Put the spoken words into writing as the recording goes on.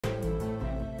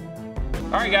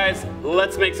All right, guys,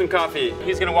 let's make some coffee.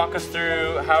 He's gonna walk us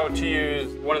through how to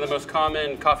use one of the most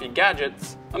common coffee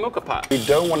gadgets, a Moka Pot. We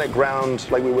don't want it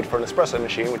ground like we would for an espresso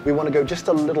machine. We want to go just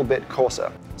a little bit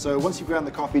coarser. So once you ground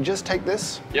the coffee, just take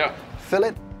this, fill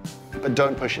it, but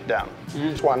don't push it down.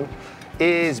 This one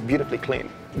is beautifully clean.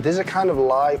 There's a kind of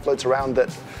lie floats around that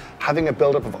having a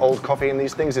buildup of old coffee in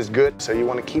these things is good, so you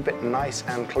want to keep it nice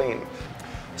and clean.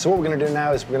 So what we're going to do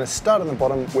now is we're going to start on the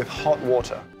bottom with hot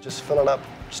water. Just fill it up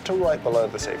just to right below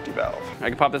the safety valve. I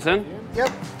can pop this in?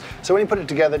 Yep. So when you put it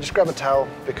together, just grab a towel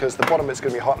because the bottom bit's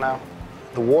going to be hot now.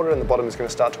 The water in the bottom is going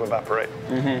to start to evaporate,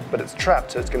 but it's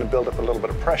trapped, so it's going to build up a little bit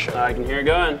of pressure. I can hear it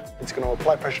going. It's going to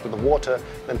apply pressure to the water,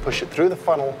 then push it through the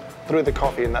funnel, through the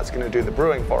coffee, and that's going to do the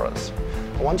brewing for us.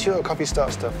 Once your coffee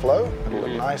starts to flow, it'll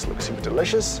look nice, look super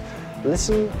delicious.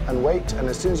 Listen and wait, and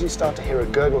as soon as you start to hear a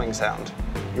gurgling sound,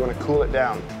 you want to cool it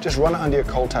down. Just run it under your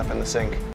cold tap in the sink.